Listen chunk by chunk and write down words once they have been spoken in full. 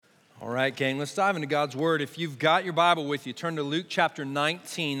All right, gang, let's dive into God's Word. If you've got your Bible with you, turn to Luke chapter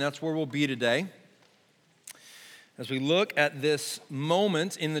 19. That's where we'll be today. As we look at this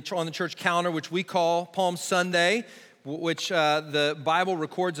moment on the church calendar, which we call Palm Sunday, which the Bible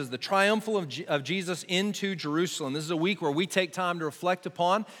records as the triumphal of Jesus into Jerusalem. This is a week where we take time to reflect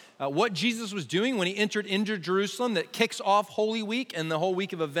upon what Jesus was doing when he entered into Jerusalem, that kicks off Holy Week and the whole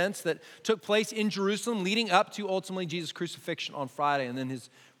week of events that took place in Jerusalem, leading up to ultimately Jesus' crucifixion on Friday and then his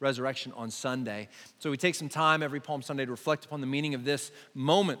resurrection on Sunday. So we take some time every Palm Sunday to reflect upon the meaning of this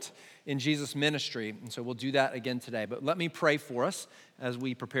moment in Jesus' ministry. And so we'll do that again today. But let me pray for us as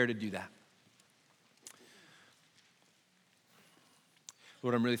we prepare to do that.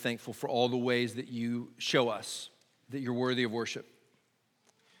 Lord, I'm really thankful for all the ways that you show us that you're worthy of worship.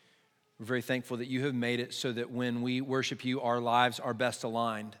 We're very thankful that you have made it so that when we worship you, our lives are best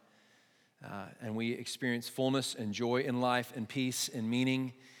aligned. And we experience fullness and joy in life and peace and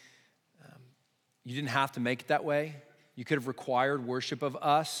meaning. You didn't have to make it that way. You could have required worship of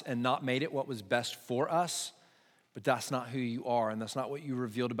us and not made it what was best for us. But that's not who you are, and that's not what you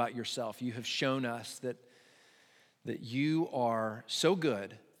revealed about yourself. You have shown us that you are so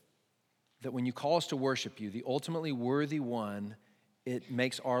good that when you call us to worship you, the ultimately worthy one, it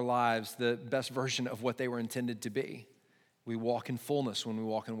makes our lives the best version of what they were intended to be. We walk in fullness when we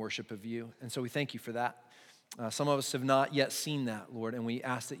walk in worship of you. And so we thank you for that. Some of us have not yet seen that, Lord, and we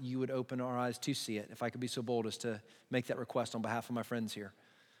ask that you would open our eyes to see it. If I could be so bold as to make that request on behalf of my friends here.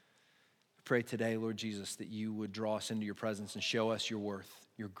 I pray today, Lord Jesus, that you would draw us into your presence and show us your worth,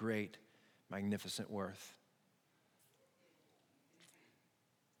 your great, magnificent worth.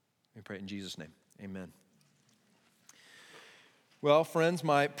 We pray in Jesus' name. Amen. Well, friends,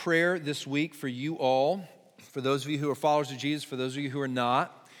 my prayer this week for you all, for those of you who are followers of Jesus, for those of you who are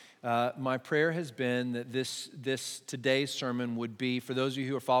not, my prayer has been that this today's sermon would be, for those of you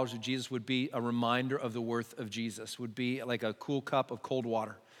who are followers of Jesus, would be a reminder of the worth of Jesus, would be like a cool cup of cold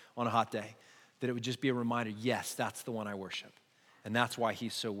water on a hot day, that it would just be a reminder, yes, that's the one I worship, and that's why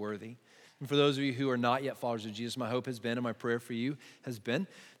he's so worthy. And for those of you who are not yet followers of Jesus, my hope has been, and my prayer for you has been,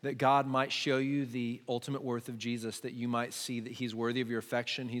 that God might show you the ultimate worth of Jesus, that you might see that he's worthy of your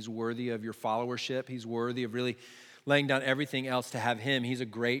affection, he's worthy of your followership, he's worthy of really laying down everything else to have him. He's a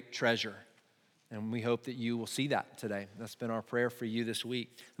great treasure. And we hope that you will see that today. That's been our prayer for you this week.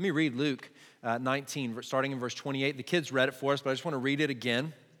 Let me read Luke 19, starting in verse 28. The kids read it for us, but I just want to read it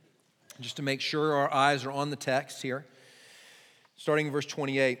again, just to make sure our eyes are on the text here. Starting in verse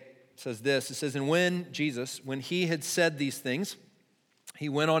 28, it says this. It says, "And when he had said these things, he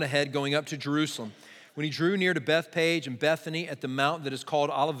went on ahead going up to Jerusalem. When he drew near to Bethpage and Bethany at the mount that is called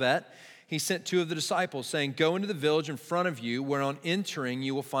Olivet, he sent two of the disciples, saying, 'Go into the village in front of you, where on entering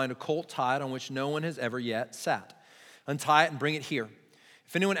you will find a colt tied on which no one has ever yet sat. Untie it and bring it here.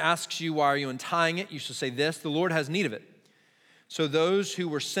 If anyone asks you, why are you untying it, you shall say this, the Lord has need of it.' So those who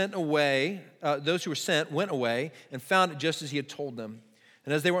were sent went away and found it just as he had told them.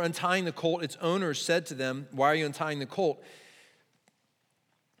 And as they were untying the colt, its owners said to them, 'Why are you untying the colt?'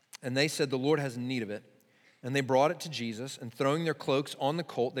 And they said, 'The Lord has need of it.' And they brought it to Jesus, and throwing their cloaks on the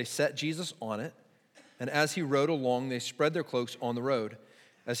colt, they set Jesus on it. And as he rode along, they spread their cloaks on the road.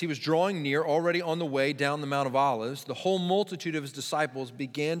 As he was drawing near, already on the way down the Mount of Olives, the whole multitude of his disciples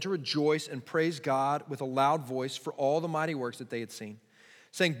began to rejoice and praise God with a loud voice for all the mighty works that they had seen,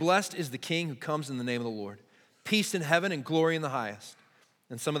 saying, 'Blessed is the King who comes in the name of the Lord. Peace in heaven and glory in the highest.'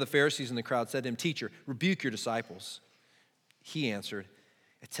 And some of the Pharisees in the crowd said to him, 'Teacher, rebuke your disciples.' He answered,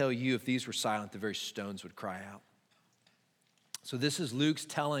 'I tell you, if these were silent, the very stones would cry out.'" So this is Luke's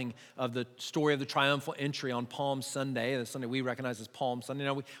telling of the story of the triumphal entry on Palm Sunday, the Sunday we recognize as Palm Sunday.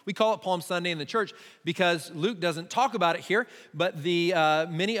 Now, we call it Palm Sunday in the church because Luke doesn't talk about it here, but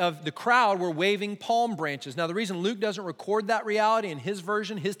many of the crowd were waving palm branches. Now, the reason Luke doesn't record that reality in his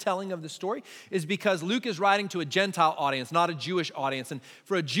version, his telling of the story, is because Luke is writing to a Gentile audience, not a Jewish audience. And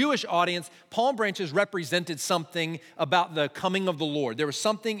for a Jewish audience, palm branches represented something about the coming of the Lord. There was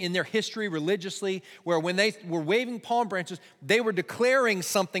something in their history religiously where when they were waving palm branches, they were declaring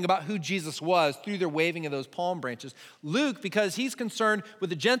something about who Jesus was through their waving of those palm branches. Luke, because he's concerned with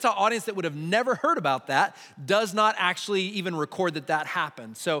the Gentile audience that would have never heard about that, does not actually even record that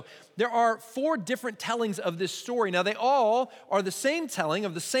happened. So there are 4 different tellings of this story. Now, they all are the same telling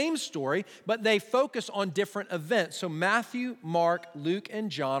of the same story, but they focus on different events. So Matthew, Mark, Luke, and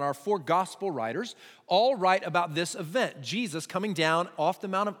John are 4 gospel writers, all write about this event, Jesus coming down off the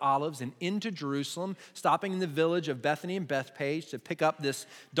Mount of Olives and into Jerusalem, stopping in the village of Bethany and Bethpage to pick up this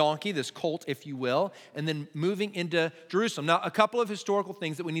donkey, this colt, if you will, and then moving into Jerusalem. Now, a couple of historical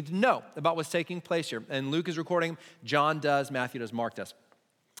things that we need to know about what's taking place here. And Luke is recording, John does, Matthew does, Mark does.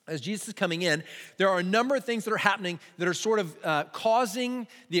 as Jesus is coming in, there are a number of things that are happening that are sort of causing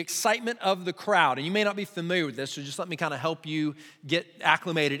the excitement of the crowd. And you may not be familiar with this, so just let me kind of help you get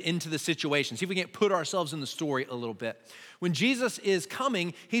acclimated into the situation. See if we can put ourselves in the story a little bit. When Jesus is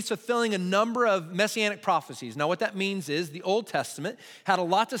coming, he's fulfilling a number of messianic prophecies. Now, what that means is the Old Testament had a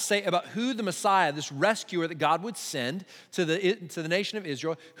lot to say about who the Messiah, this rescuer that God would send to the nation of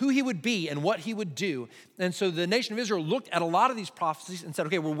Israel, who he would be and what he would do. And so the nation of Israel looked at a lot of these prophecies and said,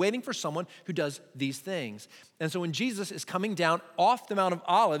 okay, we're waiting for someone who does these things. And so when Jesus is coming down off the Mount of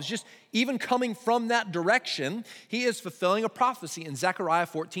Olives, just even coming from that direction, he is fulfilling a prophecy in Zechariah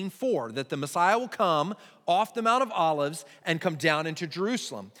 14:4 that the Messiah will come off the Mount of Olives and come down into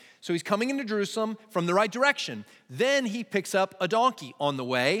Jerusalem. So he's coming into Jerusalem from the right direction. Then he picks up a donkey on the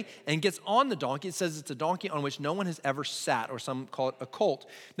way and gets on the donkey. It says it's a donkey on which no one has ever sat, or some call it a colt.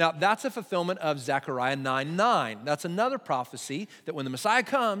 Now, that's a fulfillment of Zechariah 9:9. That's another prophecy that when the Messiah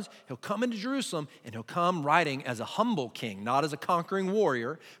comes, he'll come into Jerusalem and he'll come riding as a humble king, not as a conquering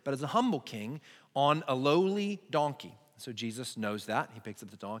warrior, but as a humble king on a lowly donkey. So Jesus knows that. He picks up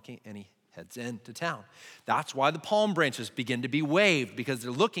the donkey and he heads into town. That's why the palm branches begin to be waved, because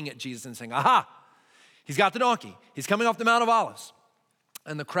they're looking at Jesus and saying, aha, he's got the donkey. He's coming off the Mount of Olives.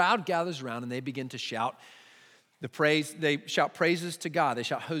 And the crowd gathers around and they begin to shout they shout praises to God. They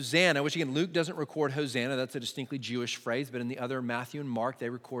shout Hosanna, which again, Luke doesn't record Hosanna. That's a distinctly Jewish phrase, but in the other Matthew and Mark, they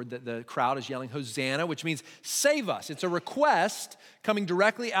record that the crowd is yelling Hosanna, which means save us. It's a request coming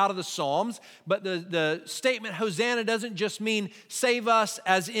directly out of the Psalms, but the statement Hosanna doesn't just mean save us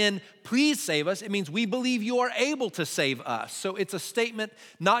as in please save us. It means we believe you are able to save us. So it's a statement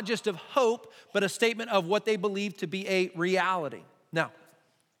not just of hope, but a statement of what they believe to be a reality. Now,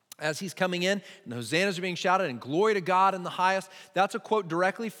 as he's coming in, and the hosannas are being shouted, and glory to God in the highest. That's a quote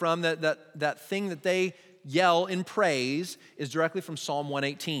directly from that thing that they yell in praise is directly from Psalm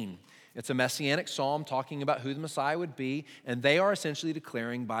 118. It's a messianic psalm talking about who the Messiah would be, and they are essentially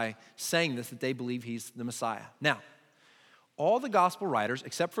declaring by saying this that they believe he's the Messiah. Now, all the gospel writers,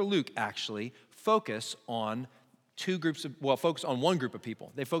 except for Luke actually, focus on one group of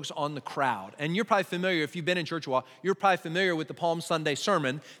people. They focus on the crowd. And you're probably familiar, if you've been in church a while, you're probably familiar with the Palm Sunday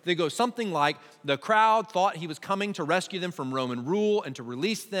sermon. They go something like, the crowd thought he was coming to rescue them from Roman rule and to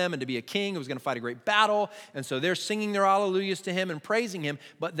release them and to be a king who was going to fight a great battle. And so they're singing their hallelujahs to him and praising him,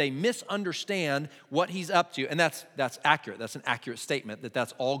 but they misunderstand what he's up to. And that's accurate. That's an accurate statement that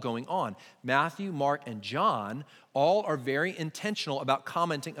that's all going on. Matthew, Mark, and John all are very intentional about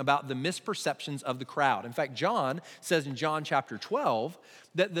commenting about the misperceptions of the crowd. In fact, John says in John chapter 12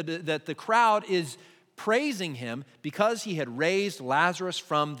 that the crowd is praising him because he had raised Lazarus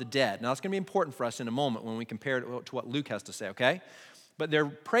from the dead. Now, it's going to be important for us in a moment when we compare it to what Luke has to say, okay? But they're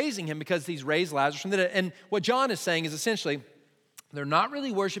praising him because he's raised Lazarus from the dead. And what John is saying is essentially they're not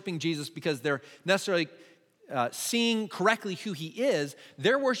really worshiping Jesus because they're necessarily seeing correctly who he is.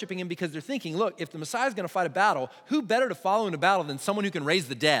 They're worshiping him because they're thinking, look, if the Messiah is going to fight a battle, who better to follow in a battle than someone who can raise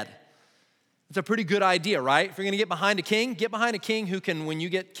the dead? It's a pretty good idea, right? If you're going to get behind a king who can, when you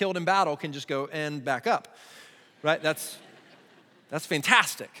get killed in battle, can just go and back up, right? That's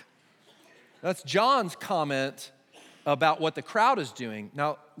fantastic. That's John's comment about what the crowd is doing.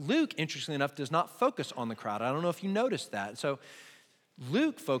 Now, Luke, interestingly enough, does not focus on the crowd. I don't know if you noticed that. So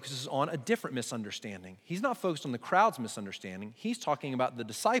Luke focuses on a different misunderstanding. He's not focused on the crowd's misunderstanding. He's talking about the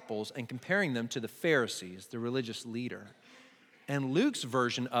disciples and comparing them to the Pharisees, the religious leader. And Luke's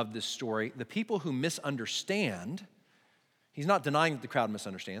version of this story, the people who misunderstand, he's not denying that the crowd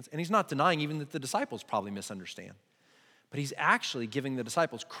misunderstands, and he's not denying even that the disciples probably misunderstand. But he's actually giving the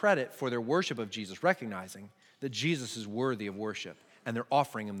disciples credit for their worship of Jesus, recognizing that Jesus is worthy of worship, and they're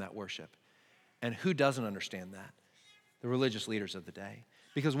offering him that worship. And who doesn't understand that? The religious leaders of the day.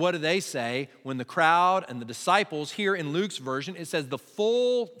 Because what do they say when the crowd and the disciples, here in Luke's version, it says the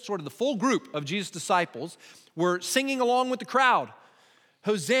full group of Jesus' disciples were singing along with the crowd.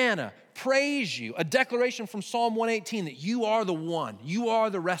 Hosanna, praise you, a declaration from Psalm 118 that you are the one, you are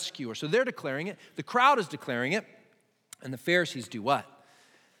the rescuer. So they're declaring it, the crowd is declaring it, and the Pharisees do what?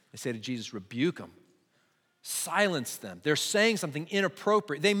 They say to Jesus, rebuke them. Silence them. They're saying something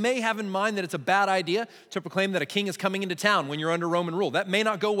inappropriate. They may have in mind that it's a bad idea to proclaim that a king is coming into town when you're under Roman rule. That may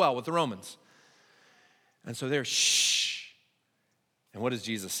not go well with the Romans. And so they're shh. And what does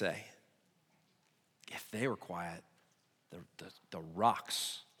Jesus say? If they were quiet, the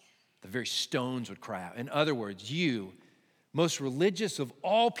rocks, the very stones would cry out. In other words, you, most religious of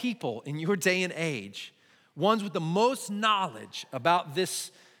all people in your day and age, ones with the most knowledge about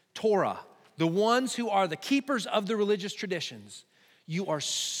this Torah, the ones who are the keepers of the religious traditions, you are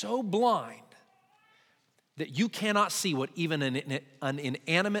so blind that you cannot see what even an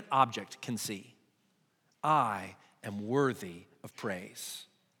inanimate object can see. I am worthy of praise.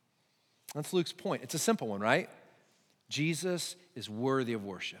 That's Luke's point. It's a simple one, right? Jesus is worthy of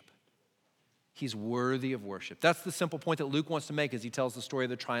worship. He's worthy of worship. That's the simple point that Luke wants to make as he tells the story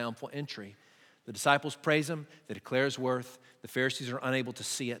of the triumphal entry. The disciples praise him. They declare his worth. The Pharisees are unable to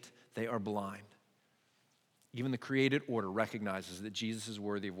see it. They are blind. Even the created order recognizes that Jesus is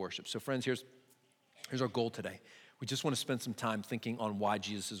worthy of worship. So friends, here's our goal today. We just want to spend some time thinking on why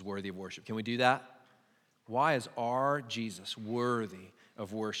Jesus is worthy of worship. Can we do that? Why is our Jesus worthy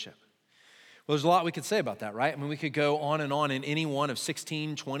of worship? Well, there's a lot we could say about that, right? I mean, we could go on in any one of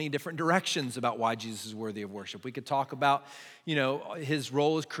 16, 20 different directions about why Jesus is worthy of worship. We could talk about, his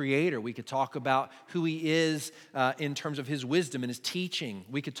role as creator. We could talk about who he is in terms of his wisdom and his teaching.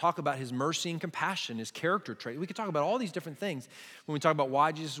 We could talk about his mercy and compassion, his character trait. We could talk about all these different things when we talk about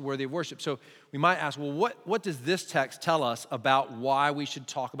why Jesus is worthy of worship. So we might ask, well, what does this text tell us about why we should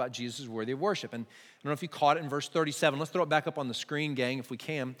talk about Jesus as worthy of worship? And I don't know if you caught it in verse 37. Let's throw it back up on the screen, gang, if we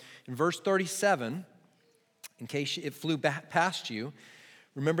can. In verse 37, in case it flew past you,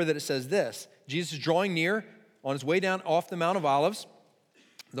 remember that it says this: Jesus is drawing near on his way down off the Mount of Olives.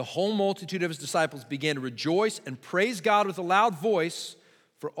 The whole multitude of his disciples began to rejoice and praise God with a loud voice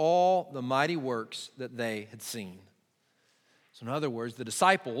for all the mighty works that they had seen. So in other words, the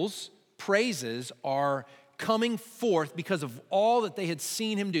disciples' praises are coming forth because of all that they had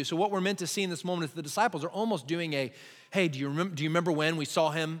seen him do. So what we're meant to see in this moment is the disciples are almost doing hey, do you remember when we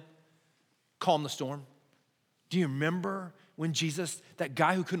saw him calm the storm? Do you remember when Jesus, that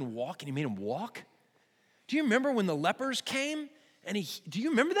guy who couldn't walk and he made him walk? Do you remember when the lepers came and do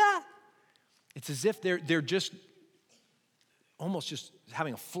you remember that? It's as if they're just almost just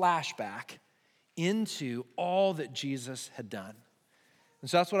having a flashback into all that Jesus had done. And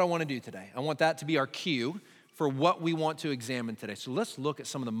so that's what I want to do today. I want that to be our cue for what we want to examine today. So let's look at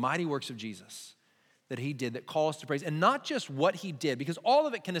some of the mighty works of Jesus that he did that call us to praise. And not just what he did, because all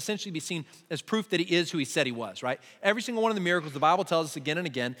of it can essentially be seen as proof that he is who he said he was, right? Every single one of the miracles, the Bible tells us again and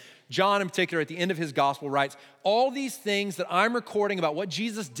again. John in particular at the end of his gospel writes, all these things that I'm recording about what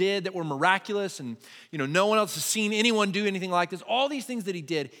Jesus did that were miraculous and no one else has seen anyone do anything like this, all these things that he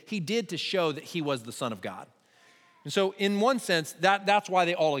did to show that he was the Son of God. And so in one sense, that's why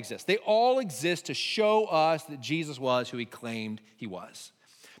they all exist. They all exist to show us that Jesus was who he claimed he was.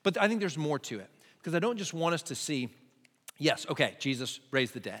 But I think there's more to it, because I don't just want us to see, yes, okay, Jesus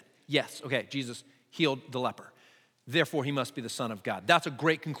raised the dead. Yes, okay, Jesus healed the leper. Therefore, he must be the Son of God. That's a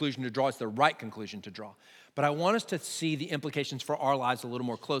great conclusion to draw. It's the right conclusion to draw. But I want us to see the implications for our lives a little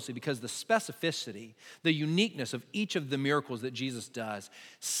more closely, because the specificity, the uniqueness of each of the miracles that Jesus does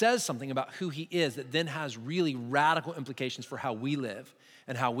says something about who he is that then has really radical implications for how we live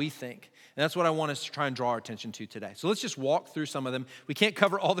and how we think. And that's what I want us to try and draw our attention to today. So let's just walk through some of them. We can't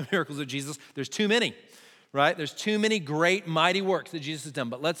cover all the miracles of Jesus. There's too many, right? There's too many great, mighty works that Jesus has done.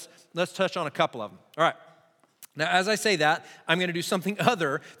 But let's touch on a couple of them. All right. Now, as I say that, I'm going to do something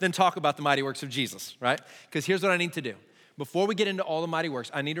other than talk about the mighty works of Jesus, right? Because here's what I need to do. Before we get into all the mighty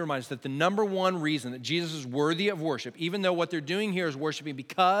works, I need to remind us that the number one reason that Jesus is worthy of worship, even though what they're doing here is worshiping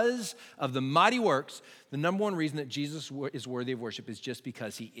because of the mighty works, the number one reason that Jesus is worthy of worship is just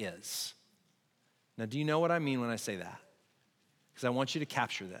because he is. Now, do you know what I mean when I say that? Because I want you to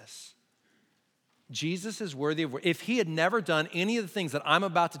capture this. Jesus is worthy of worship. If he had never done any of the things that I'm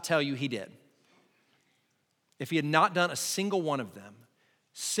about to tell you he did, if he had not done a single one of them,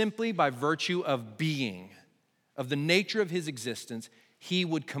 simply by virtue of being, of the nature of his existence, he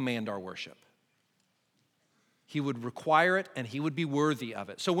would command our worship. He would require it, and he would be worthy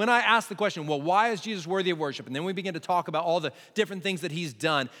of it. So when I ask the question, well, why is Jesus worthy of worship? And then we begin to talk about all the different things that he's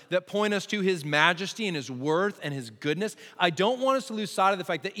done that point us to his majesty and his worth and his goodness, I don't want us to lose sight of the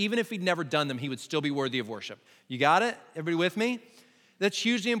fact that even if he'd never done them, he would still be worthy of worship. You got it? Everybody with me? That's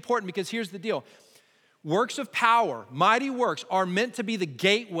hugely important, because here's the deal. Works of power, mighty works, are meant to be the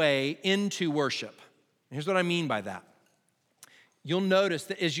gateway into worship. And here's what I mean by that. You'll notice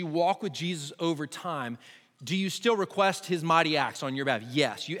that as you walk with Jesus over time, do you still request his mighty acts on your behalf?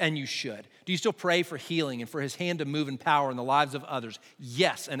 Yes, and you should. Do you still pray for healing and for his hand to move in power in the lives of others?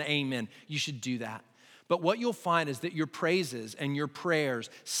 Yes, and amen. You should do that. But what you'll find is that your praises and your prayers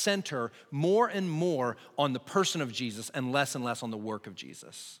center more and more on the person of Jesus and less on the work of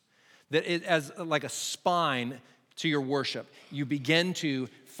Jesus. That it, as like a spine to your worship, you begin to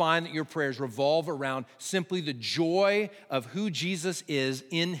find that your prayers revolve around simply the joy of who Jesus is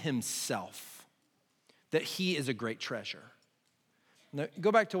in himself, that he is a great treasure. Now,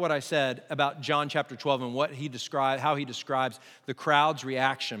 go back to what I said about John chapter 12 and how he describes the crowd's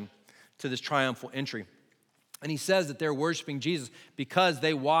reaction to this triumphal entry. And he says that they're worshiping Jesus because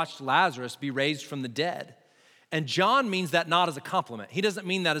they watched Lazarus be raised from the dead. And John means that not as a compliment. He doesn't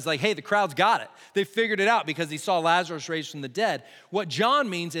mean that as like, hey, the crowd's got it. They figured it out because he saw Lazarus raised from the dead. What John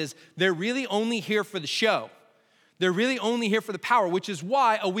means is they're really only here for the show. They're really only here for the power, which is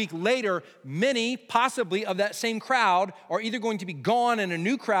why a week later, many possibly of that same crowd are either going to be gone and a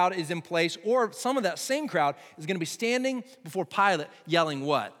new crowd is in place, or some of that same crowd is going to be standing before Pilate yelling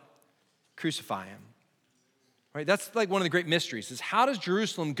what? Crucify him. Right? That's like one of the great mysteries is how does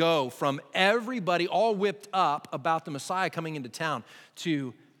Jerusalem go from everybody all whipped up about the Messiah coming into town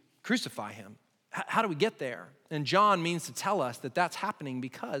to crucify him? How do we get there? And John means to tell us that that's happening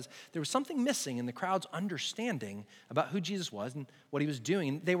because there was something missing in the crowd's understanding about who Jesus was and what he was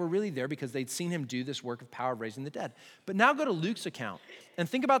doing. They were really there because they'd seen him do this work of power of raising the dead. But now go to Luke's account and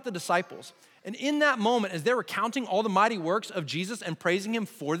think about the disciples. And in that moment, as they were counting all the mighty works of Jesus and praising him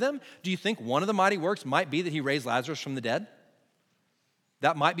for them, do you think one of the mighty works might be that he raised Lazarus from the dead?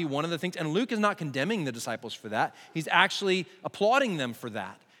 That might be one of the things. And Luke is not condemning the disciples for that. He's actually applauding them for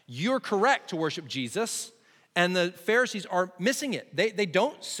that. You're correct to worship Jesus, and the Pharisees are missing it. They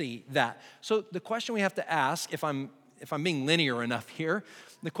don't see that. So the question we have to ask, if I'm being linear enough here,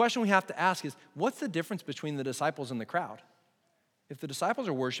 the question we have to ask is, what's the difference between the disciples and the crowd? If the disciples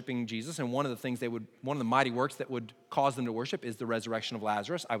are worshiping Jesus, and one of the mighty works that would cause them to worship is the resurrection of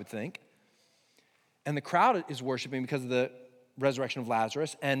Lazarus, I would think, and the crowd is worshiping because of the resurrection of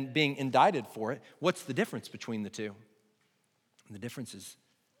Lazarus and being indicted for it, what's the difference between the two? And the difference is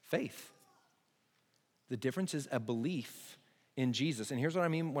faith. The difference is a belief in Jesus. And here's what I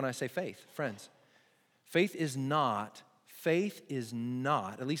mean when I say faith. Friends, faith is not,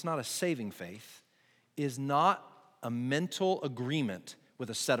 at least not a saving faith, is not a mental agreement with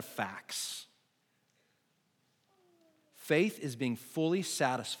a set of facts. Faith is being fully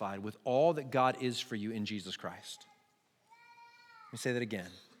satisfied with all that God is for you in Jesus Christ. Let me say that again.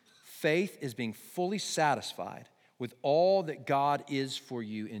 Faith is being fully satisfied with all that God is for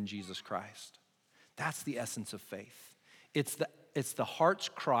you in Jesus Christ. That's the essence of faith. It's the heart's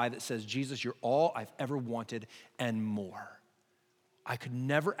cry that says, Jesus, you're all I've ever wanted and more. I could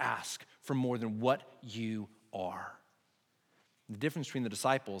never ask for more than what you are. The difference between the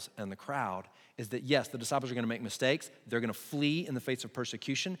disciples and the crowd is that, yes, the disciples are going to make mistakes. They're going to flee in the face of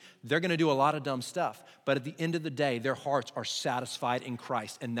persecution. They're going to do a lot of dumb stuff. But at the end of the day, their hearts are satisfied in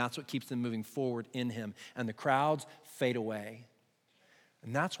Christ, and that's what keeps them moving forward in him. And the crowds fade away.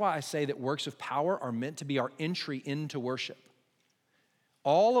 And that's why I say that works of power are meant to be our entry into worship.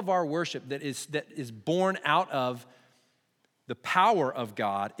 All of our worship that is born out of the power of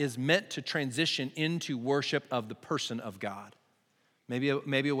God is meant to transition into worship of the person of God. Maybe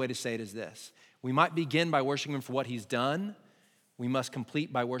a way to say it is this. We might begin by worshiping him for what he's done. We must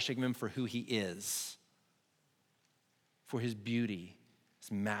complete by worshiping him for who he is, for his beauty,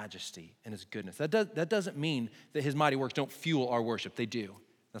 his majesty, and his goodness. That doesn't mean that his mighty works don't fuel our worship. They do.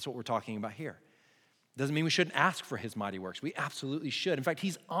 That's what we're talking about here. Doesn't mean we shouldn't ask for his mighty works. We absolutely should. In fact,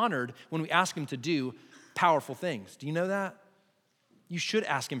 he's honored when we ask him to do powerful things. Do you know that? You should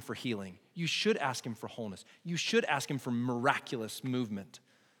ask him for healing. You should ask him for wholeness. You should ask him for miraculous movement.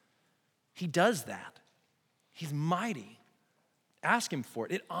 He does that. He's mighty. Ask him for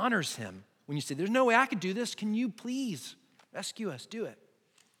it. It honors him when you say, there's no way I could do this. Can you please rescue us? Do it.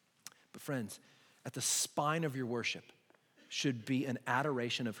 But friends, at the spine of your worship should be an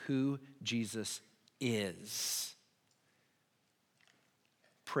adoration of who Jesus is.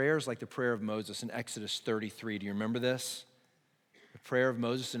 Prayers like the prayer of Moses in Exodus 33. Do you remember this? The prayer of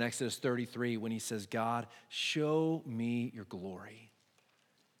Moses in Exodus 33 when he says, God, show me your glory.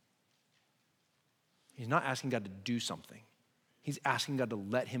 He's not asking God to do something. He's asking God to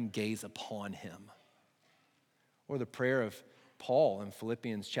let him gaze upon him. Or the prayer of Paul in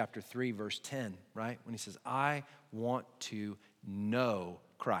Philippians chapter 3, verse 10, right? When he says, I want to know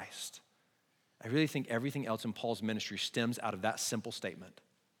Christ. I really think everything else in Paul's ministry stems out of that simple statement.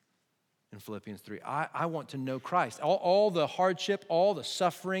 In Philippians 3, I want to know Christ. All the hardship, all the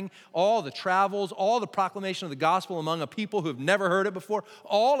suffering, all the travels, all the proclamation of the gospel among a people who have never heard it before,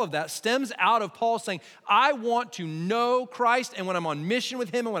 all of that stems out of Paul saying, I want to know Christ, and when I'm on mission with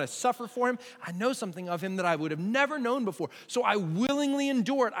him and when I suffer for him, I know something of him that I would have never known before. So I willingly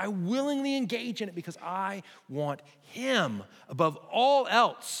endure it. I willingly engage in it because I want him above all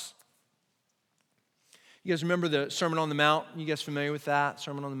else. You guys remember the Sermon on the Mount? You guys familiar with that?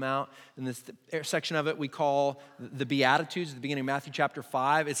 Sermon on the Mount. In this section of it we call the Beatitudes at the beginning of Matthew chapter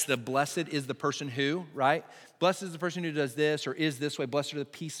 5. It's the blessed is the person who, right? Blessed is the person who does this or is this way. Blessed are the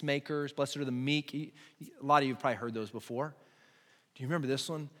peacemakers. Blessed are the meek. A lot of you have probably heard those before. Do you remember this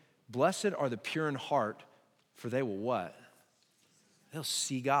one? Blessed are the pure in heart, For they will what? They'll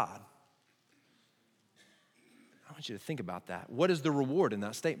see God. I want you to think about that. What is the reward in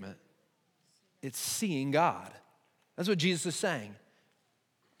that statement? It's seeing God. That's what Jesus is saying.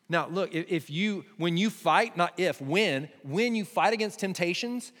 Now, look, when you fight, not if, when you fight against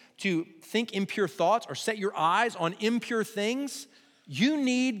temptations to think impure thoughts or set your eyes on impure things, you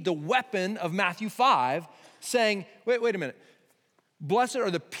need the weapon of Matthew 5 saying, wait a minute. Blessed are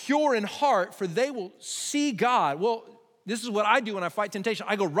the pure in heart, for they will see God. Well, this is what I do when I fight temptation.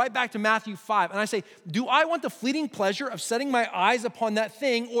 I go right back to Matthew 5 and I say, do I want the fleeting pleasure of setting my eyes upon that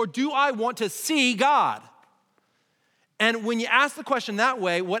thing, or do I want to see God? And when you ask the question that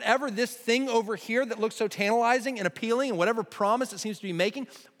way, whatever this thing over here that looks so tantalizing and appealing, and whatever promise it seems to be making,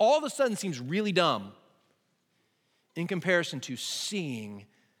 all of a sudden seems really dumb in comparison to seeing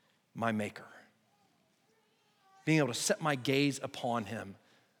my Maker. Being able to set my gaze upon him.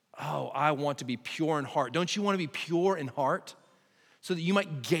 Oh, I want to be pure in heart. Don't you want to be pure in heart so that you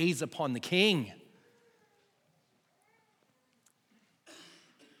might gaze upon the King?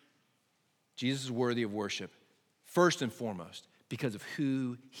 Jesus is worthy of worship, first and foremost, because of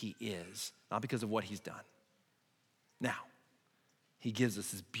who he is, not because of what he's done. Now, he gives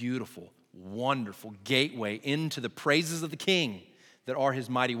us this beautiful, wonderful gateway into the praises of the King that are his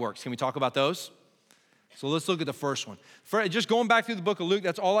mighty works. Can we talk about those? So let's look at the first one. Just going back through the book of Luke,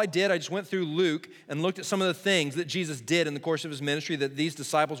 that's all I did. I just went through Luke and looked at some of the things that Jesus did in the course of his ministry that these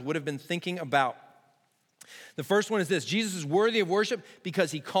disciples would have been thinking about. The first one is this: Jesus is worthy of worship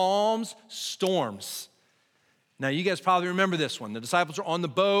because he calms storms. Now, you guys probably remember this one. The disciples are on the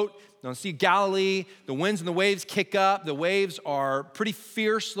boat on the Sea of Galilee. The winds and the waves kick up. The waves are pretty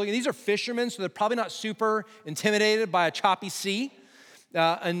fierce looking. These are fishermen, so they're probably not super intimidated by a choppy sea.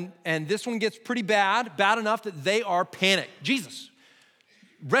 And this one gets pretty bad enough that they are panicked. Jesus,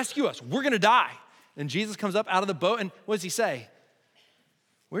 rescue us. We're going to die. And Jesus comes up out of the boat, and what does he say?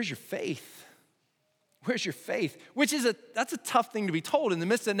 Where's your faith? Where's your faith? That's a tough thing to be told in the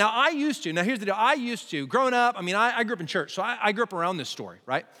midst of it. Now, here's the deal. Growing up, I grew up in church, so I grew up around this story,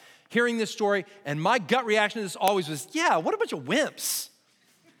 right? Hearing this story, and my gut reaction to this always was, yeah, what a bunch of wimps,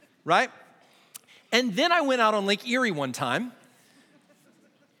 right? And then I went out on Lake Erie one time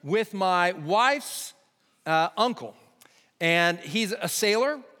with my wife's uncle, and he's a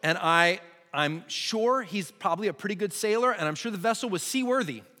sailor, and I'm sure he's probably a pretty good sailor, and I'm sure the vessel was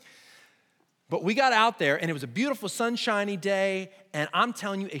seaworthy. But we got out there, and it was a beautiful sunshiny day, and I'm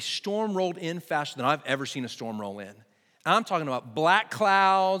telling you, a storm rolled in faster than I've ever seen a storm roll in. And I'm talking about black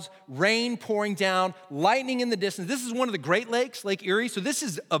clouds, rain pouring down, lightning in the distance. This is one of the Great Lakes, Lake Erie, so this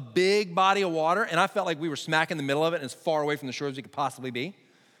is a big body of water, and I felt like we were smack in the middle of it and as far away from the shore as we could possibly be.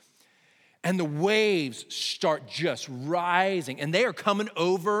 And the waves start just rising, and they are coming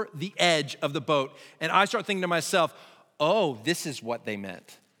over the edge of the boat. And I start thinking to myself, oh, this is what they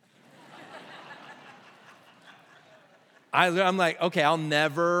meant. I'm like, okay, I'll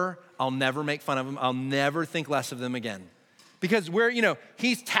never make fun of them. I'll never think less of them again. Because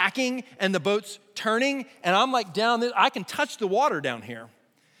he's tacking and the boat's turning, and I'm like down there, I can touch the water down here.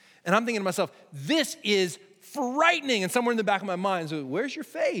 And I'm thinking to myself, this is frightening. And somewhere in the back of my mind, so where's your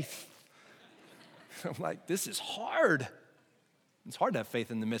faith? I'm like, this is hard. It's hard to have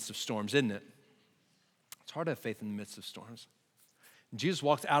faith in the midst of storms, isn't it? It's hard to have faith in the midst of storms. Jesus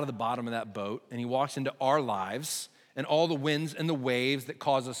walks out of the bottom of that boat, and he walks into our lives and all the winds and the waves that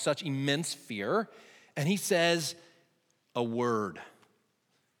cause us such immense fear. And he says a word: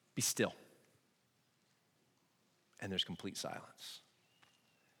 be still. And there's complete silence.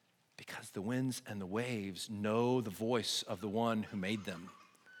 Because the winds and the waves know the voice of the one who made them.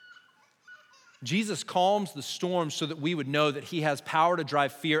 Jesus calms the storm so that we would know that he has power to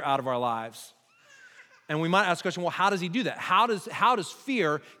drive fear out of our lives. And we might ask the question, well, how does he do that? How does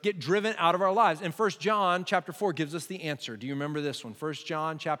fear get driven out of our lives? And 1 John chapter 4 gives us the answer. Do you remember this one? 1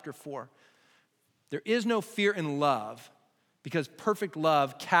 John chapter 4. There is no fear in love, because perfect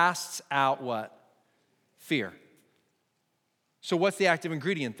love casts out what? Fear. So what's the active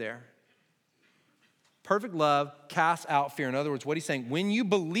ingredient there? Perfect love casts out fear. In other words, what he's saying, when you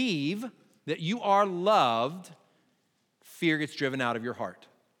believe that you are loved, fear gets driven out of your heart.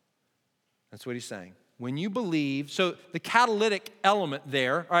 That's what he's saying. When you believe, so the catalytic element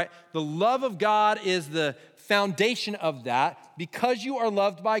there, all right, the love of God is the foundation of that. Because you are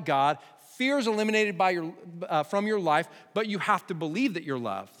loved by God, fear is eliminated from your life, but you have to believe that you're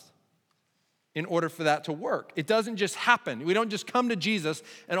loved in order for that to work. It doesn't just happen. We don't just come to Jesus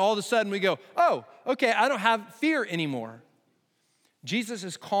and all of a sudden we go, oh, okay, I don't have fear anymore. Jesus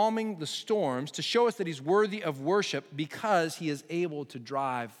is calming the storms to show us that he's worthy of worship because he is able to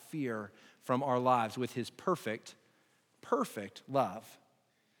drive fear from our lives with his perfect love.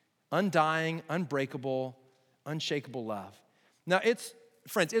 Undying, unbreakable, unshakable love. Now,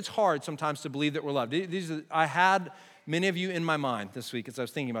 friends, it's hard sometimes to believe that we're loved. I had many of you in my mind this week as I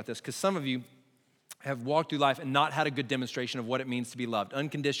was thinking about this, because some of you have walked through life and not had a good demonstration of what it means to be loved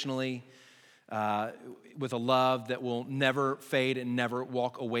unconditionally, with a love that will never fade and never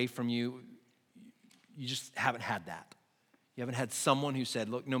walk away from you. You just haven't had that. You haven't had someone who said,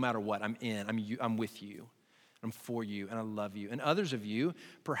 look, no matter what, I'm in, I'm with you, I'm for you, and I love you. And others of you,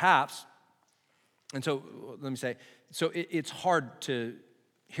 perhaps, and so let me say, so it's hard to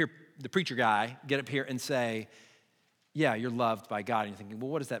hear the preacher guy get up here and say, yeah, you're loved by God. And you're thinking, well,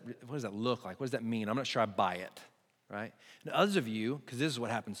 what does that look like? What does that mean? I'm not sure I buy it, right? And others of you, because this is what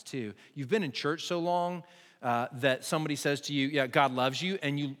happens too, you've been in church so long that somebody says to you, yeah, God loves you,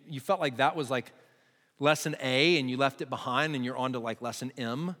 and you felt like that was like lesson A, and you left it behind, and you're on to like lesson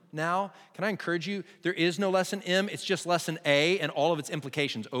M now. Can I encourage you? There is no lesson M. It's just lesson A and all of its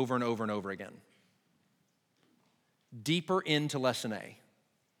implications over and over and over again. Deeper into lesson A.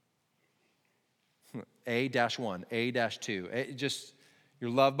 A-1, A-2. You're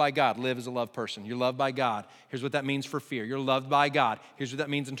loved by God. Live as a loved person. You're loved by God. Here's what that means for fear. You're loved by God. Here's what that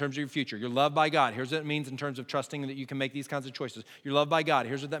means in terms of your future. You're loved by God. Here's what it means in terms of trusting that you can make these kinds of choices. You're loved by God.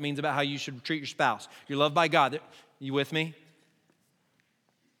 Here's what that means about how you should treat your spouse. You're loved by God. You with me?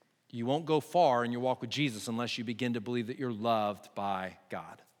 You won't go far in your walk with Jesus unless you begin to believe that you're loved by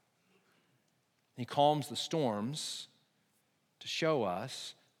God. He calms the storms to show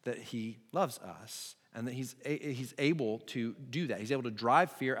us that he loves us and that he's able to do that. He's able to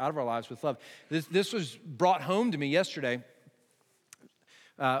drive fear out of our lives with love. This was brought home to me yesterday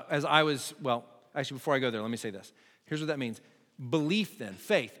as I was, actually before I go there, let me say this. Here's what that means. Belief then,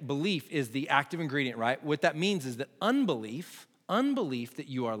 faith, belief is the active ingredient, right? What that means is that unbelief that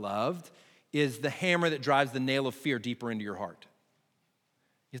you are loved is the hammer that drives the nail of fear deeper into your heart.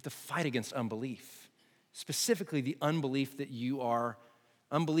 You have to fight against unbelief, specifically the unbelief that you are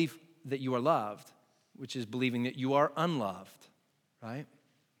loved, which is believing that you are unloved, right?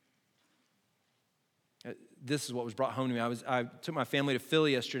 This is what was brought home to me. I took my family to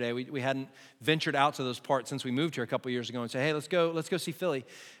Philly yesterday. We hadn't ventured out to those parts since we moved here a couple years ago and said, hey, let's go see Philly.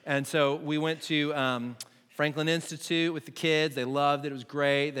 And so we went to Franklin Institute with the kids. They loved it. It was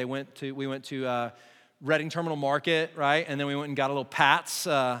great. We went to Reading Terminal Market, right? And then we went and got a little Pat's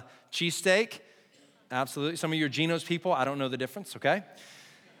cheesesteak. Absolutely. Some of you are Geno's people. I don't know the difference, okay?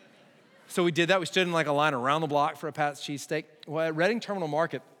 So we did that. We stood in like a line around the block for a Pat's cheesesteak. Well, at Reading Terminal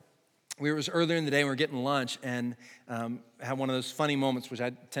Market, it was earlier in the day, and we were getting lunch, and had one of those funny moments, which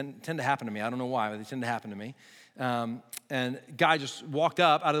tend to happen to me. I don't know why, but they tend to happen to me. And a guy just walked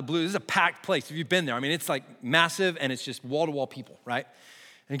up out of the blue. This is a packed place. If you've been there, I mean, it's like massive, and it's just wall-to-wall people, right?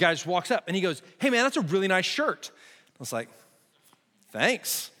 And the guy just walks up, and he goes, hey, man, that's a really nice shirt. I was like,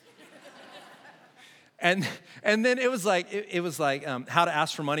 thanks. And then it was like how to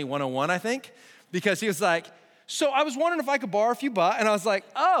ask for money 101, I think, because he was like, so I was wondering if I could borrow a few bucks, and I was like,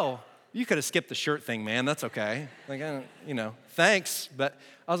 oh, you could have skipped the shirt thing, man. That's okay. Like, thanks, but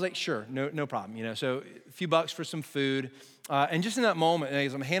I was like, sure, no problem. So a few bucks for some food, and just in that moment,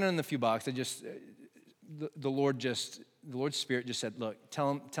 as I'm handing him the few bucks, the Lord's Spirit just said, look,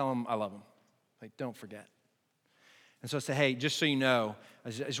 tell him I love him. Like, don't forget. And so I said, hey, just so you know, I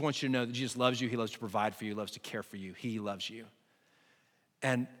just want you to know that Jesus loves you. He loves to provide for you. He loves to care for you. He loves you.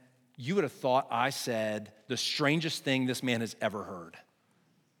 And you would have thought I said the strangest thing this man has ever heard.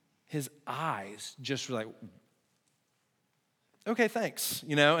 His eyes just were like, okay, thanks,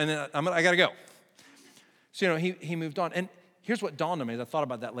 and then I got to go. So, he moved on. And here's what dawned on me as I thought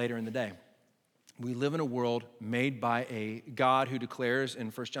about that later in the day. We live in a world made by a God who declares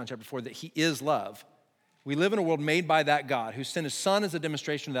in 1 John chapter 4 that he is love. We live in a world made by that God who sent his son as a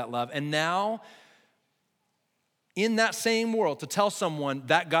demonstration of that love. And now, in that same world, to tell someone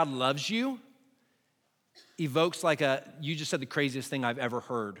that God loves you evokes like you just said the craziest thing I've ever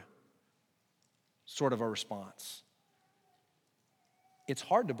heard sort of a response. It's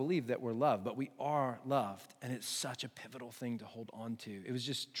hard to believe that we're loved, but we are loved. And it's such a pivotal thing to hold on to. It was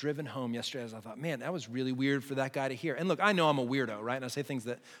just driven home yesterday as I thought, man, that was really weird for that guy to hear. And look, I know I'm a weirdo, right? And I say things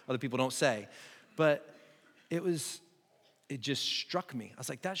that other people don't say. But it just struck me. I was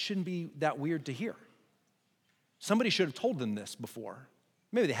like, that shouldn't be that weird to hear. Somebody should have told them this before.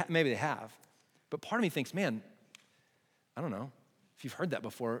 Maybe they have. But part of me thinks, man, I don't know. If you've heard that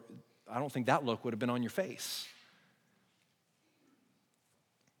before, I don't think that look would have been on your face.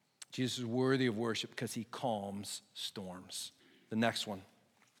 Jesus is worthy of worship because he calms storms. The next one.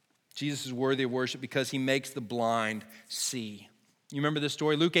 Jesus is worthy of worship because he makes the blind see. You remember this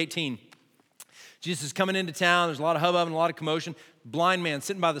story? Luke 18. Jesus is coming into town. There's a lot of hubbub and a lot of commotion. Blind man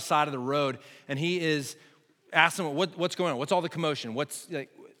sitting by the side of the road, and he is asking him, what's going on? What's all the commotion?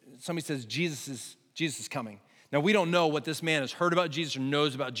 Somebody says, Jesus is coming. Now, we don't know what this man has heard about Jesus or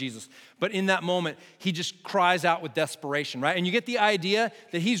knows about Jesus, but in that moment, he just cries out with desperation, right? And you get the idea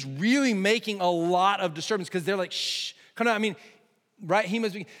that he's really making a lot of disturbance because they're like, shh, come on. I mean, right? He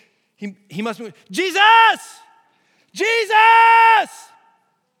must be, Jesus! Jesus!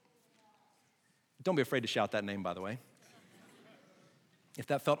 Don't be afraid to shout that name, by the way. If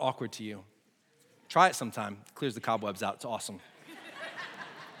that felt awkward to you, try it sometime. It clears the cobwebs out. It's awesome.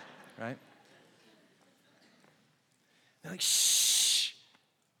 Right? They're like, shh.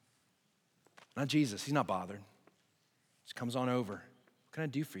 Not Jesus. He's not bothered. Just comes on over. What can I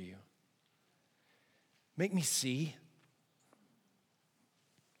do for you? Make me see.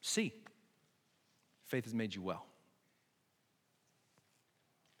 See. Faith has made you well.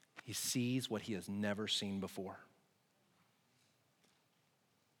 He sees what he has never seen before.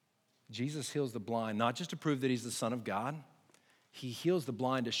 Jesus heals the blind, not just to prove that he's the Son of God. He heals the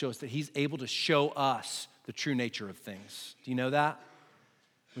blind to show us that he's able to show us the true nature of things. Do you know that?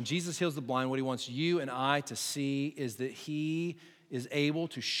 When Jesus heals the blind, what he wants you and I to see is that he is able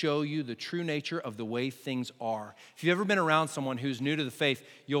to show you the true nature of the way things are. If you've ever been around someone who's new to the faith,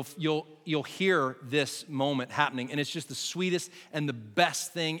 you'll hear this moment happening, and it's just the sweetest and the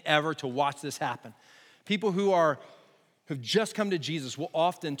best thing ever to watch this happen. People who've just come to Jesus will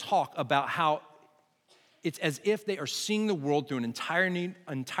often talk about how it's as if they are seeing the world through an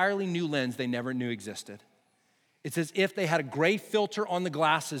entirely new lens they never knew existed. It's as if they had a gray filter on the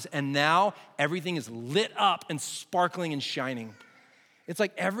glasses and now everything is lit up and sparkling and shining. It's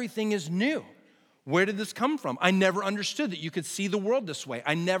like everything is new. Where did this come from? I never understood that you could see the world this way.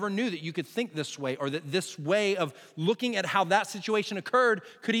 I never knew that you could think this way or that this way of looking at how that situation occurred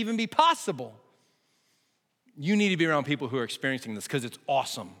could even be possible. You need to be around people who are experiencing this because it's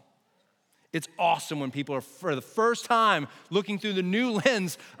awesome. It's awesome when people are, for the first time, looking through the new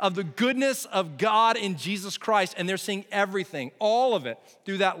lens of the goodness of God in Jesus Christ, and they're seeing everything, all of it,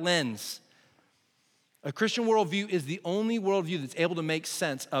 through that lens. A Christian worldview is the only worldview that's able to make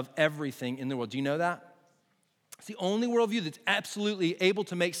sense of everything in the world. Do you know that? It's the only worldview that's absolutely able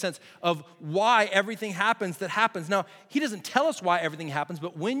to make sense of why everything happens that happens. Now, he doesn't tell us why everything happens,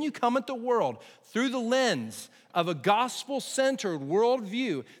 but when you come at the world through the lens of a gospel-centered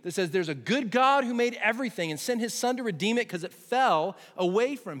worldview that says there's a good God who made everything and sent his son to redeem it because it fell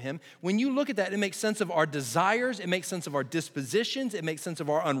away from him, when you look at that, it makes sense of our desires, it makes sense of our dispositions, it makes sense of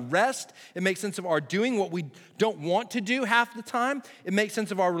our unrest, it makes sense of our doing what we don't want to do half the time, it makes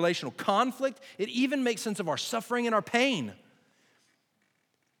sense of our relational conflict, it even makes sense of our suffering and our pain.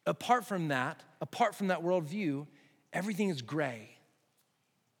 Apart from that worldview, everything is gray.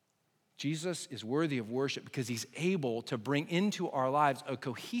 Jesus is worthy of worship because he's able to bring into our lives a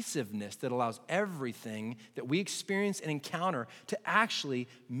cohesiveness that allows everything that we experience and encounter to actually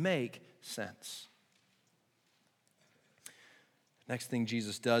make sense. Next thing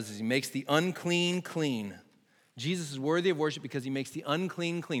Jesus does is he makes the unclean clean. Jesus is worthy of worship because he makes the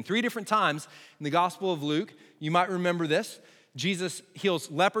unclean clean. 3 different times in the Gospel of Luke, you might remember this. Jesus heals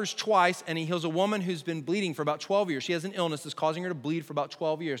lepers twice, and he heals a woman who's been bleeding for about 12 years. She has an illness that's causing her to bleed for about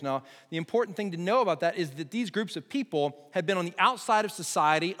 12 years. Now, the important thing to know about that is that these groups of people had been on the outside of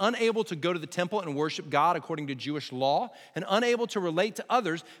society, unable to go to the temple and worship God according to Jewish law, and unable to relate to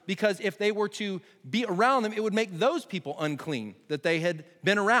others because if they were to be around them, it would make those people unclean that they had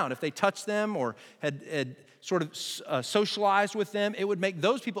been around. If they touched them or had sort of socialized with them, it would make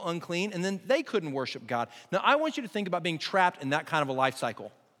those people unclean, and then they couldn't worship God. Now, I want you to think about being trapped in that kind of a life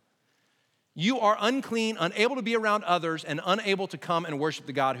cycle. You are unclean, unable to be around others, and unable to come and worship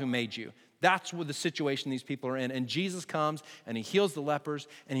the God who made you. That's what the situation these people are in. And Jesus comes, and he heals the lepers,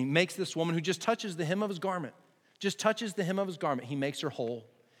 and he makes this woman who just touches the hem of his garment, he makes her whole.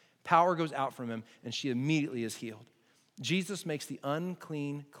 Power goes out from him, and she immediately is healed. Jesus makes the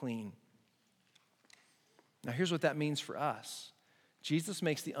unclean clean. Now, here's what that means for us. Jesus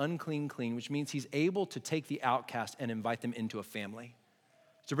makes the unclean clean, which means he's able to take the outcast and invite them into a family,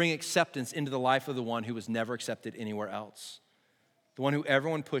 to bring acceptance into the life of the one who was never accepted anywhere else, the one who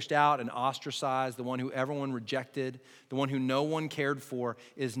everyone pushed out and ostracized, the one who everyone rejected, the one who no one cared for,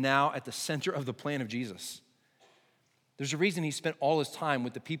 is now at the center of the plan of Jesus. There's a reason he spent all his time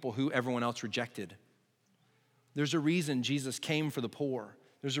with the people who everyone else rejected. There's a reason Jesus came for the poor.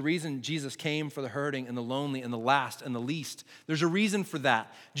 There's a reason Jesus came for the hurting and the lonely and the last and the least. There's a reason for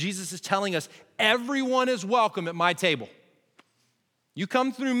that. Jesus is telling us everyone is welcome at my table. You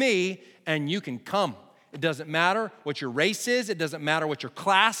come through me and you can come It doesn't matter what your race is. It doesn't matter what your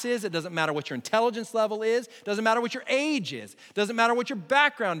class is. It doesn't matter what your intelligence level is. It doesn't matter what your age is. It doesn't matter what your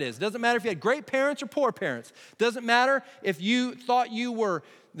background is. It doesn't matter if you had great parents or poor parents. It doesn't matter if you thought you were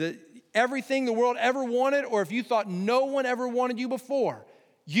everything the world ever wanted or if you thought no one ever wanted you before.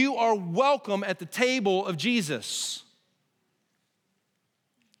 You are welcome at the table of Jesus.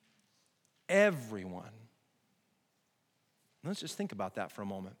 Everyone. Let's just think about that for a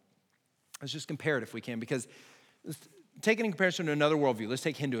moment. Let's just compare it if we can, because let's take it in comparison to another worldview. Let's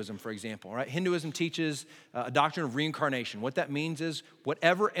take Hinduism, for example. Right? Hinduism teaches a doctrine of reincarnation. What that means is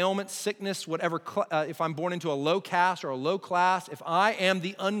whatever ailment, sickness, whatever, if I'm born into a low caste or a low class, if I am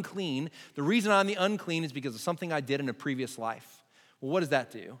the unclean, the reason I'm the unclean is because of something I did in a previous life. Well, what does that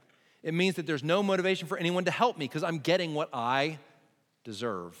do? It means that there's no motivation for anyone to help me because I'm getting what I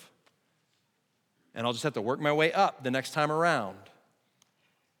deserve. And I'll just have to work my way up the next time around.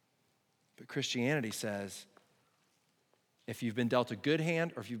 But Christianity says, if you've been dealt a good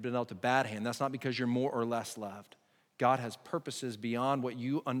hand or if you've been dealt a bad hand, that's not because you're more or less loved. God has purposes beyond what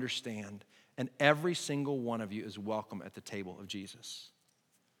you understand, and every single one of you is welcome at the table of Jesus.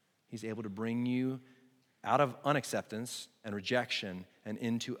 He's able to bring you out of unacceptance and rejection and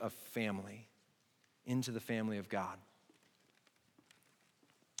into a family, into the family of God.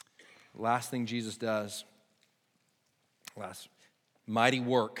 Last thing Jesus does, last mighty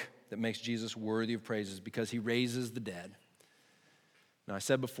work that makes Jesus worthy of praise is because he raises the dead. Now, I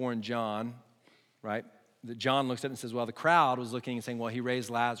said before in John, right, that John looks at it and says, well, the crowd was looking and saying, well, he raised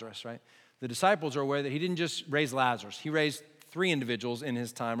Lazarus, right? The disciples are aware that he didn't just raise Lazarus. He raised 3 individuals in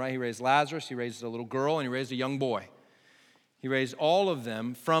his time, right? He raised Lazarus, he raised a little girl, and he raised a young boy. He raised all of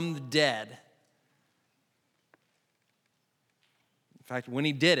them from the dead. In fact, when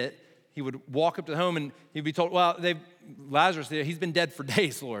he did it, he would walk up to home and he'd be told, well, Lazarus, he's been dead for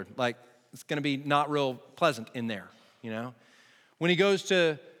days, Lord. Like, it's going to be not real pleasant in there, you know? When he goes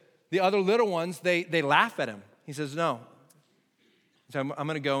to the other little ones, they laugh at him. He says, no. So I'm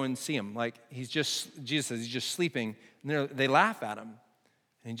going to go and see him. Like, Jesus says he's just sleeping. And they laugh at him.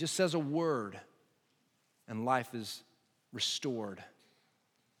 And he just says a word, and life is restored.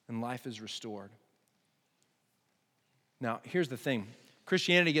 And life is restored. Now, here's the thing.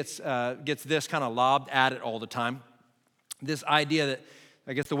 Christianity gets this kind of lobbed at it all the time. This idea that,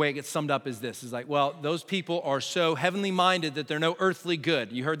 I guess the way it gets summed up is this, is like, well, those people are so heavenly minded that they're no earthly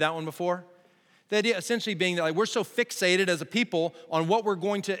good. You heard that one before? The idea essentially being that like, we're so fixated as a people on what we're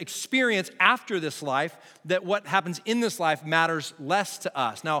going to experience after this life that what happens in this life matters less to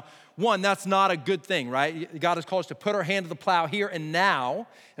us. Now, one, that's not a good thing, right? God has called us to put our hand to the plow here and now,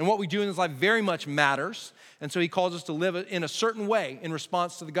 and what we do in this life very much matters. And so he calls us to live in a certain way in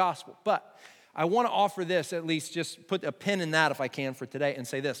response to the gospel. But I want to offer this, at least just put a pin in that if I can for today, and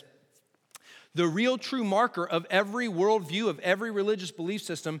say this. The real true marker of every worldview, of every religious belief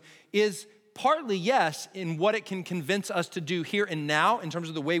system is partly, yes, in what it can convince us to do here and now in terms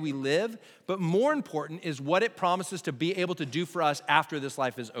of the way we live, but more important is what it promises to be able to do for us after this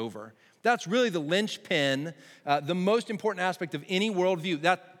life is over. That's really the linchpin, the most important aspect of any worldview.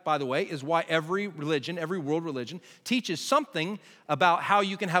 That, by the way, is why every religion, every world religion, teaches something about how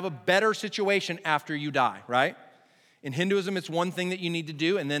you can have a better situation after you die, right? In Hinduism, it's one thing that you need to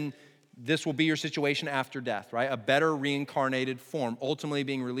do, and then this will be your situation after death, right? A better reincarnated form, ultimately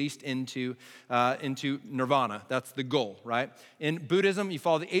being released into nirvana. That's the goal, right? In Buddhism, you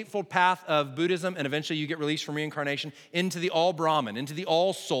follow the eightfold path of Buddhism, and eventually you get released from reincarnation into the all-Brahman, into the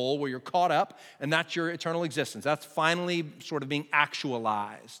all-soul, where you're caught up, and that's your eternal existence. That's finally sort of being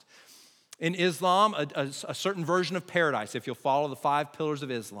actualized. In Islam, a certain version of paradise, if you'll follow the 5 pillars of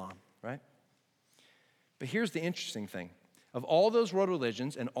Islam, right? But here's the interesting thing. Of all those world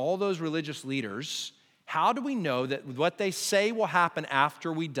religions and all those religious leaders, how do we know that what they say will happen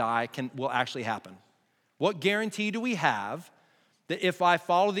after we die will actually happen? What guarantee do we have that if I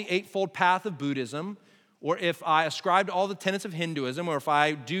follow the eightfold path of Buddhism, or if I ascribe to all the tenets of Hinduism, or if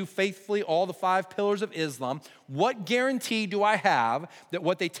I do faithfully all the 5 pillars of Islam, what guarantee do I have that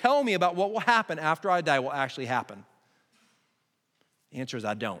what they tell me about what will happen after I die will actually happen? The answer is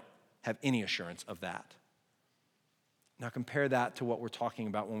I don't have any assurance of that. Now compare that to what we're talking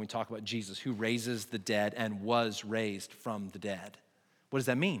about when we talk about Jesus, who raises the dead and was raised from the dead. What does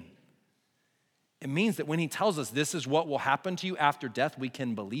that mean? It means that when he tells us this is what will happen to you after death, we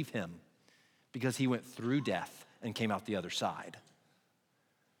can believe him because he went through death and came out the other side.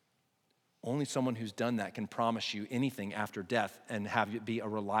 Only someone who's done that can promise you anything after death and have it be a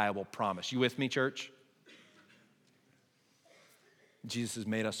reliable promise. You with me, church? Jesus has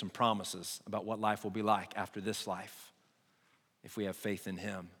made us some promises about what life will be like after this life, if we have faith in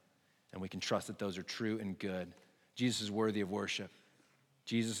him. And we can trust that those are true and good. Jesus is worthy of worship.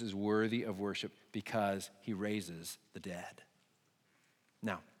 Jesus is worthy of worship because he raises the dead.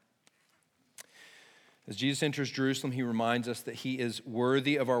 Now, as Jesus enters Jerusalem, he reminds us that he is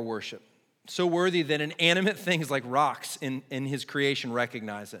worthy of our worship. So worthy that inanimate things like rocks in his creation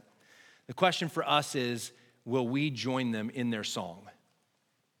recognize it. The question for us is, will we join them in their song?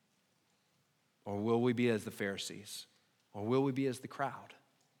 Or will we be as the Pharisees? Or will we be as the crowd?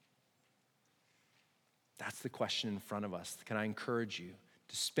 That's the question in front of us. Can I encourage you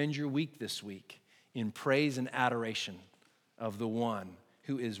to spend your week this week in praise and adoration of the one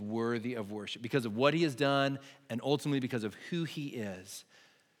who is worthy of worship because of what he has done and ultimately because of who he is.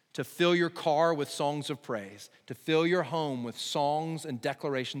 To fill your car with songs of praise, to fill your home with songs and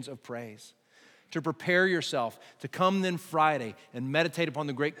declarations of praise, to prepare yourself to come then Friday and meditate upon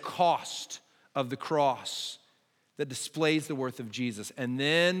the great cost of the cross that displays the worth of Jesus. And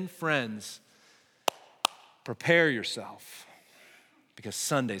then, friends, prepare yourself because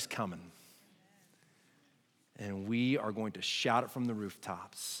Sunday's coming. And we are going to shout it from the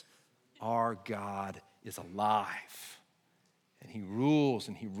rooftops. Our God is alive. And he rules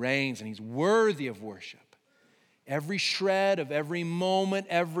and he reigns and he's worthy of worship. Every shred of every moment,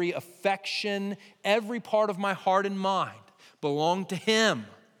 every affection, every part of my heart and mind belong to him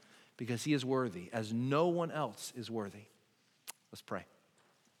because he is worthy as no one else is worthy. Let's pray.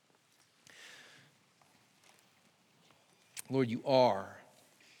 Lord, you are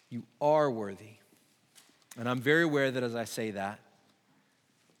worthy. And I'm very aware that as I say that,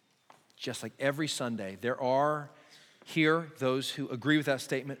 just like every Sunday, there are here those who agree with that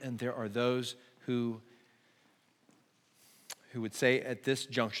statement, and there are those who would say at this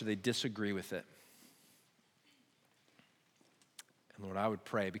juncture they disagree with it. And Lord, I would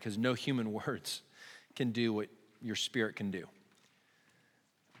pray, because no human words can do what your Spirit can do.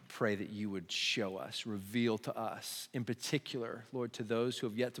 Pray that you would show us, reveal to us, in particular, Lord, to those who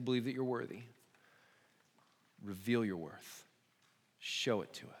have yet to believe that you're worthy. Reveal your worth. Show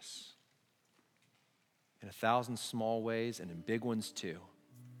it to us. In 1,000 small ways and in big ones too.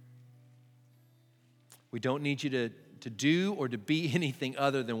 We don't need you to do or to be anything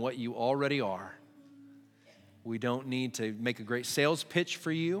other than what you already are. We don't need to make a great sales pitch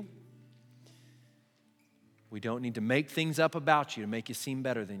for you. We don't need to make things up about you to make you seem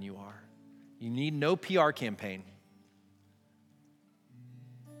better than you are. You need no PR campaign.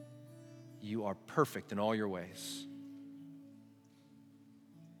 You are perfect in all your ways.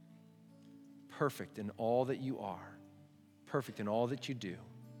 Perfect in all that you are. Perfect in all that you do.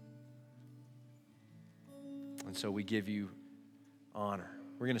 And so we give you honor.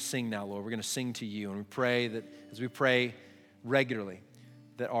 We're going to sing now, Lord. We're going to sing to you. And we pray that as we pray regularly,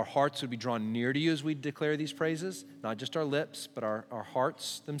 that our hearts would be drawn near to you as we declare these praises, not just our lips, but our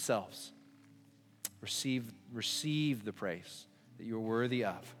hearts themselves. Receive the praise that you are worthy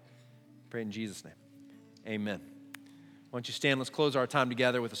of. Pray in Jesus' name. Amen. Why don't you stand? Let's close our time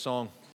together with a song.